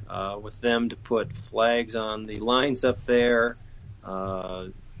together with them to put flags on the lines up there.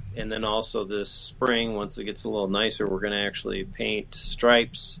 And then also this spring, once it gets a little nicer, we're going to actually paint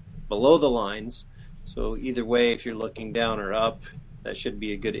stripes below the lines. So either way, if you're looking down or up, that should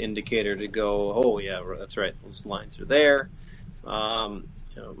be a good indicator to go, oh, yeah, that's right, those lines are there.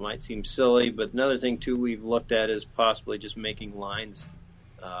 It might seem silly, but another thing, too, we've looked at is possibly just making lines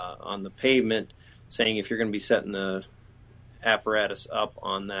on the pavement, saying if you're going to be setting the apparatus up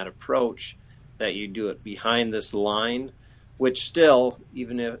on that approach, that you do it behind this line, which still,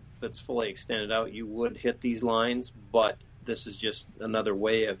 even if it's fully extended out, you would hit these lines, but this is just another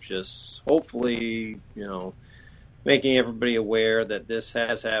way of just hopefully, making everybody aware that this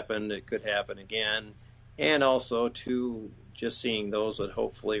has happened, it could happen again, and also to just seeing those would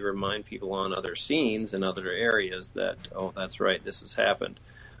hopefully remind people on other scenes and other areas that, oh, that's right, this has happened.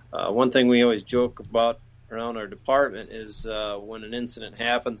 One thing we always joke about around our department is when an incident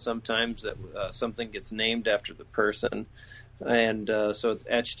happens, sometimes that something gets named after the person, and so it's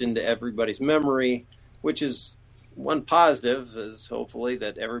etched into everybody's memory, which is one positive, is hopefully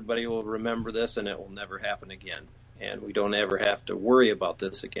that everybody will remember this and it will never happen again, and we don't ever have to worry about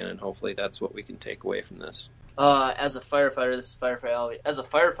this again, and hopefully that's what we can take away from this. As a firefighter, this is Firefighter Albie. As a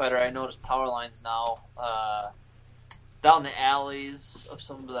firefighter, I notice power lines now down the alleys of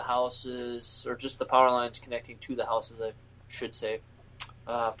some of the houses, or just the power lines connecting to the houses, I should say,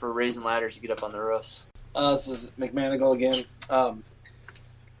 for raising ladders to get up on the roofs. This is McManigal again.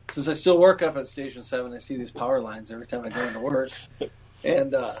 Since I still work up at Station 7, I see these power lines every time I go into work.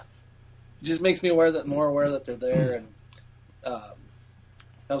 And it just makes me more aware that they're there, and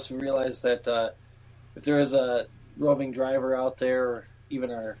helps me realize that if there is a roving driver out there, or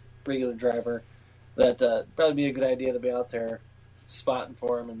even our regular driver, that probably be a good idea to be out there spotting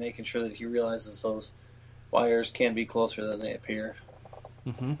for him and making sure that he realizes those wires can be closer than they appear.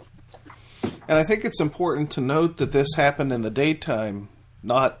 Mm-hmm. And I think it's important to note that this happened in the daytime,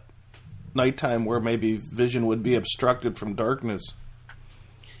 not nighttime where maybe vision would be obstructed from darkness.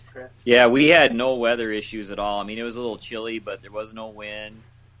 Yeah, we had no weather issues at all. I mean, it was a little chilly, but there was no wind.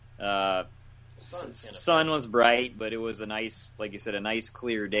 Sun was bright, but it was a nice, like you said, a nice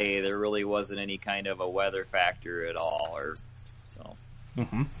clear day. There really wasn't any kind of a weather factor at all.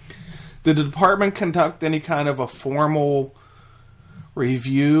 Mm-hmm. Did the department conduct any kind of a formal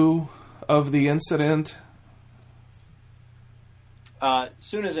review of the incident? As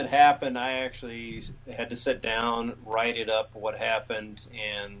soon as it happened, I actually had to sit down, write it up, what happened,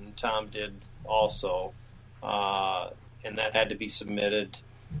 and Tom did also. And that had to be submitted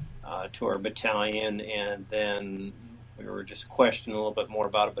to our battalion, and then we were just questioning a little bit more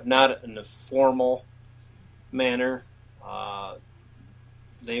about it, but not in a formal manner.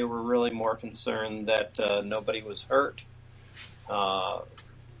 They were really more concerned that nobody was hurt.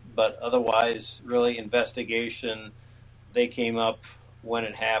 But otherwise, really, investigation, they came up when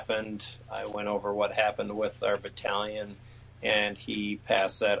it happened. I went over what happened with our battalion, and he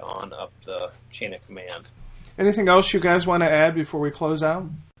passed that on up the chain of command. Anything else you guys want to add before we close out?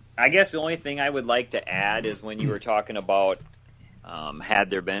 I guess the only thing I would like to add is when you were talking about had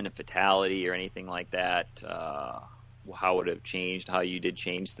there been a fatality or anything like that, how would it have changed, how you did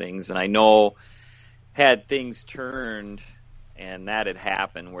change things. And I know had things turned and that had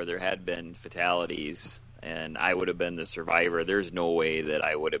happened where there had been fatalities and I would have been the survivor, there's no way that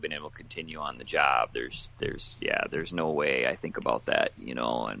I would have been able to continue on the job. There's no way. I think about that,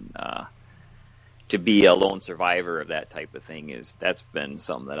 and to be a lone survivor of that type of thing that's been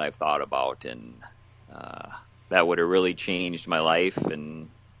something that I've thought about, and that would have really changed my life and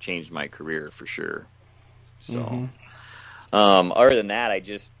changed my career for sure. So, other than that, I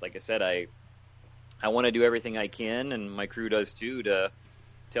just, like I said, I want to do everything I can, and my crew does too, to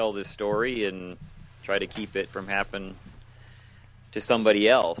tell this story and try to keep it from happening to somebody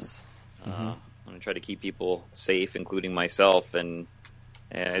else. I'm going to try to keep people safe, including myself, and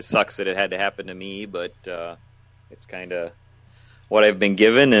it sucks that it had to happen to me, but it's kind of what I've been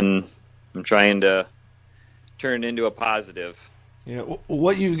given, and I'm trying to turn it into a positive. Yeah,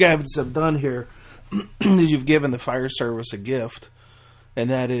 what you guys have done here is you've given the fire service a gift,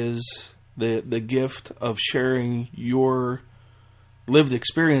 and that is the gift of sharing your lived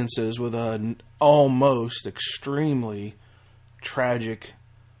experiences with an almost extremely tragic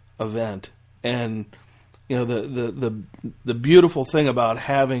event. And the beautiful thing about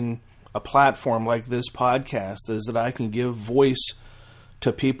having a platform like this podcast is that I can give voice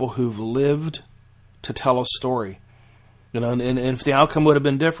to people who've lived to tell a story. And if the outcome would have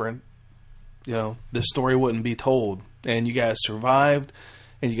been different, this story wouldn't be told. And you guys survived,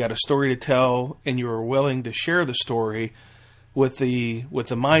 and you got a story to tell, and you were willing to share the story with the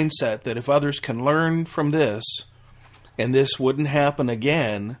mindset that if others can learn from this, and this wouldn't happen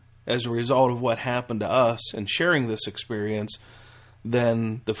again as a result of what happened to us and sharing this experience,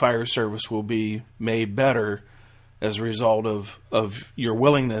 then the fire service will be made better as a result of your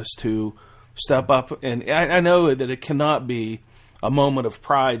willingness to step up. And I know that it cannot be a moment of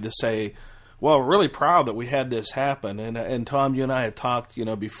pride to say, well, we're really proud that we had this happen. And Tom, you and I had talked,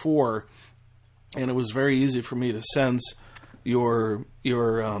 before, and it was very easy for me to sense your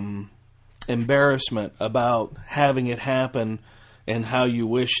embarrassment about having it happen, and how you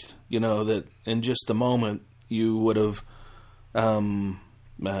wished, that in just the moment you would have done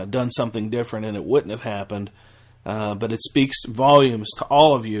something different and it wouldn't have happened. But it speaks volumes to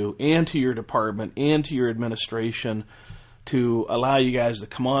all of you and to your department and to your administration to allow you guys to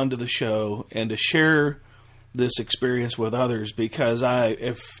come on to the show and to share this experience with others. Because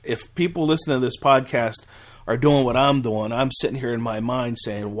if people listening to this podcast are doing what I'm doing, I'm sitting here in my mind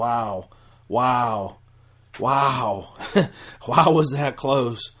saying, wow, wow, was that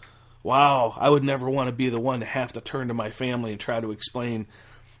close? Wow, I would never want to be the one to have to turn to my family and try to explain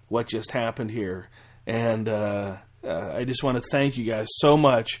what just happened here. And I just want to thank you guys so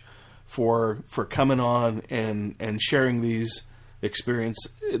much for coming on and sharing the experience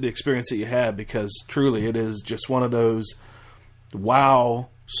that you had, because truly it is just one of those wow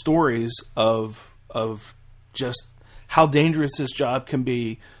stories of just how dangerous this job can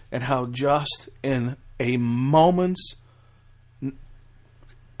be, and how just in a moment's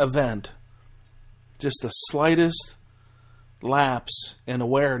event, just the slightest lapse in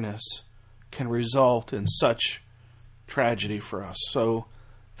awareness can result in such tragedy for us. So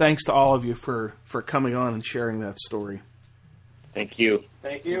thanks to all of you for coming on and sharing that story. Thank you.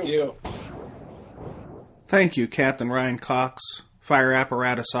 Thank you. Thank you, Captain Ryan Cox, Fire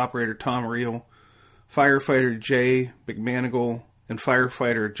Apparatus Operator Tom Reel, Firefighter Jay McManigal, and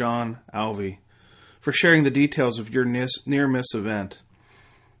Firefighter John Alvey for sharing the details of your near-miss event.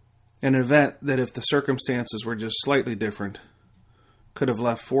 An event that, if the circumstances were just slightly different, could have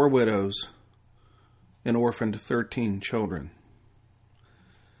left 4 widows and orphaned 13 children.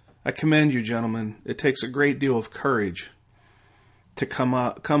 I commend you, gentlemen. It takes a great deal of courage to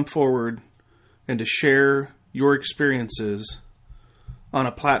come forward and to share your experiences on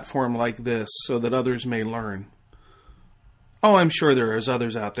a platform like this so that others may learn. Oh, I'm sure there is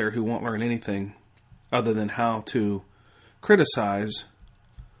others out there who won't learn anything other than how to criticize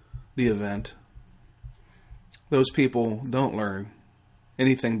the event. Those people don't learn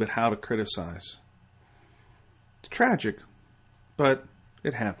anything but how to criticize. It's tragic, but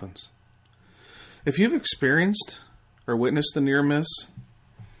it happens. If you've experienced or witnessed the near miss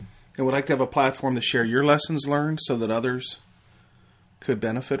and would like to have a platform to share your lessons learned so that others could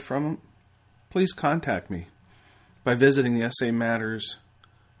benefit from them, please contact me by visiting the SA Matters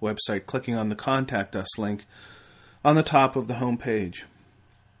website, clicking on the Contact Us link on the top of the home page.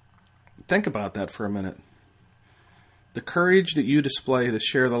 Think about that for a minute. The courage that you display to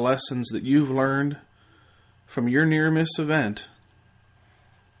share the lessons that you've learned from your near-miss event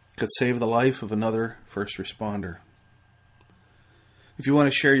could save the life of another first responder. If you want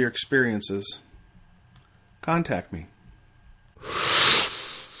to share your experiences, contact me.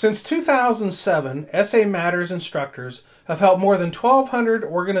 Since 2007, SA Matters instructors have helped more than 1,200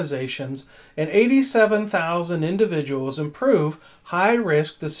 organizations and 87,000 individuals improve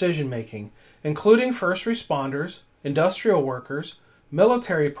high-risk decision-making, including first responders, industrial workers,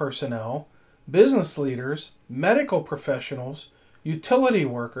 military personnel, business leaders, medical professionals, utility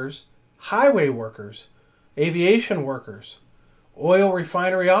workers, highway workers, aviation workers, oil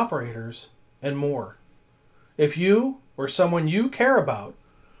refinery operators, and more. If you or someone you care about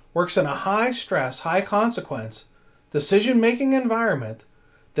works in a high-stress, high-consequence, decision-making environment,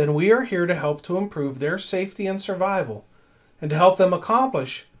 then we are here to help to improve their safety and survival and to help them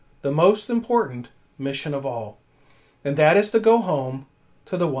accomplish the most important mission of all, and that is to go home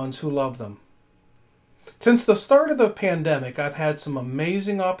to the ones who love them. Since the start of the pandemic, I've had some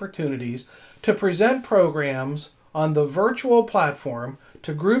amazing opportunities to present programs on the virtual platform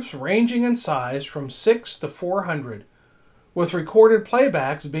to groups ranging in size from 6 to 400, with recorded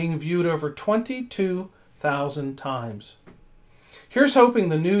playbacks being viewed over 22,000 times. Here's hoping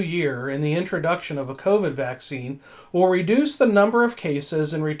the new year and the introduction of a COVID vaccine will reduce the number of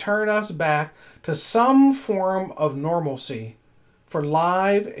cases and return us back to some form of normalcy for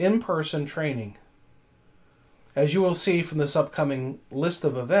live in-person training. As you will see from this upcoming list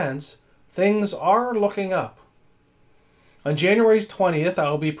of events, things are looking up. On January 20th, I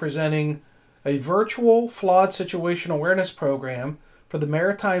will be presenting a virtual flawed situation awareness program for the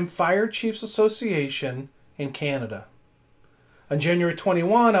Maritime Fire Chiefs Association in Canada. On January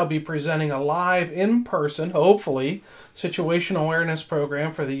 21, I'll be presenting a live, in-person, hopefully, situational awareness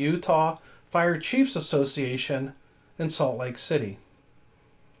program for the Utah Fire Chiefs Association in Salt Lake City.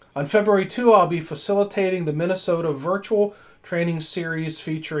 On February 2, I'll be facilitating the Minnesota virtual training series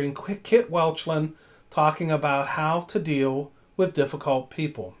featuring Kit Welchland talking about how to deal with difficult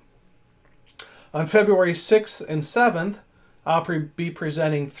people. On February 6th and 7th, I'll be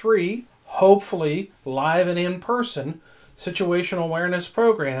presenting 3, hopefully live and in-person, situational awareness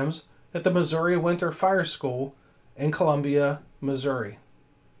programs at the Missouri Winter Fire School in Columbia, Missouri.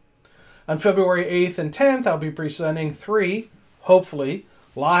 On February 8th and 10th, I'll be presenting 3, hopefully,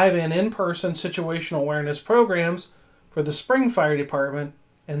 live and in-person situational awareness programs for the Spring Fire Department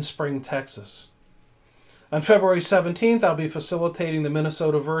in Spring, Texas. On February 17th, I'll be facilitating the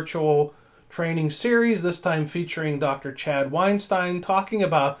Minnesota Virtual Training Series, this time featuring Dr. Chad Weinstein talking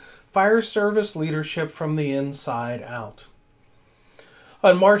about fire service leadership from the inside out.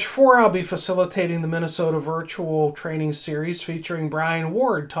 On March 4, I'll be facilitating the Minnesota Virtual Training Series featuring Brian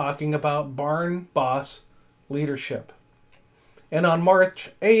Ward talking about barn boss leadership. And on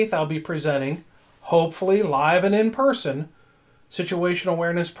March 8th, I'll be presenting, hopefully live and in person, situational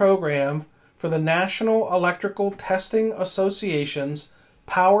awareness program for the National Electrical Testing Association's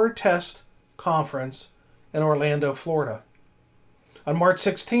Power Test Conference in Orlando, Florida. On March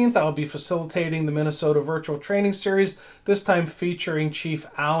 16th, I'll be facilitating the Minnesota Virtual Training Series, this time featuring Chief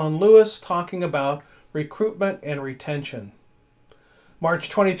Alan Lewis talking about recruitment and retention. March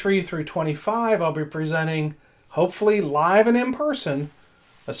 23 through 25, I'll be presenting, hopefully live and in person,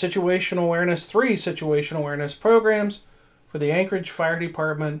 a Situational Awareness 3 situational awareness programs for the Anchorage Fire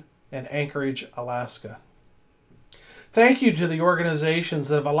Department in Anchorage, Alaska. Thank you to the organizations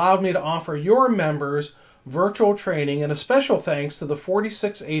that have allowed me to offer your members virtual training, and a special thanks to the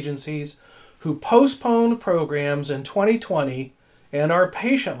 46 agencies who postponed programs in 2020 and are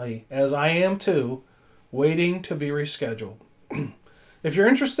patiently, as I am too, waiting to be rescheduled. If you're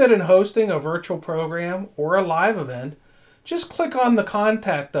interested in hosting a virtual program or a live event, just click on the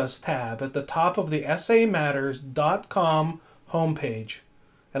Contact Us tab at the top of the samatters.com homepage,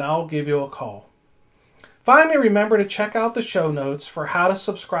 and I'll give you a call. Finally, remember to check out the show notes for how to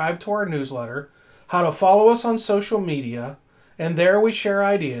subscribe to our newsletter, how to follow us on social media, and there we share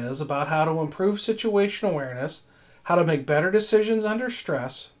ideas about how to improve situational awareness, how to make better decisions under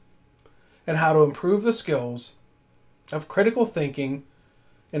stress, and how to improve the skills of critical thinking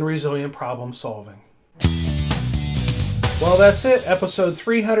and resilient problem solving. Well, that's it. Episode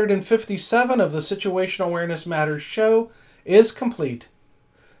 357 of the Situational Awareness Matters show is complete.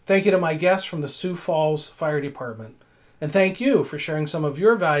 Thank you to my guests from the Sioux Falls Fire Department. And thank you for sharing some of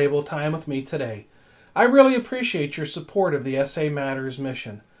your valuable time with me today. I really appreciate your support of the SA Matters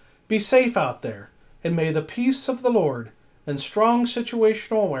mission. Be safe out there, and may the peace of the Lord and strong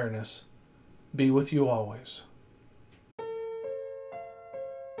situational awareness be with you always.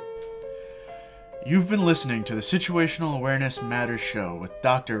 You've been listening to the Situational Awareness Matters show with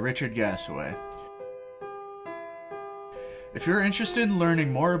Dr. Richard Gasaway. If you're interested in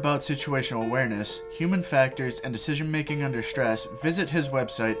learning more about situational awareness, human factors, and decision-making under stress, visit his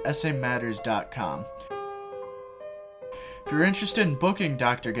website, samatters.com. If you're interested in booking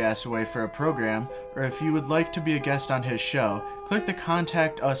Dr. Gasaway for a program, or if you would like to be a guest on his show, click the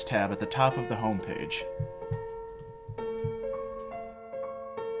Contact Us tab at the top of the homepage.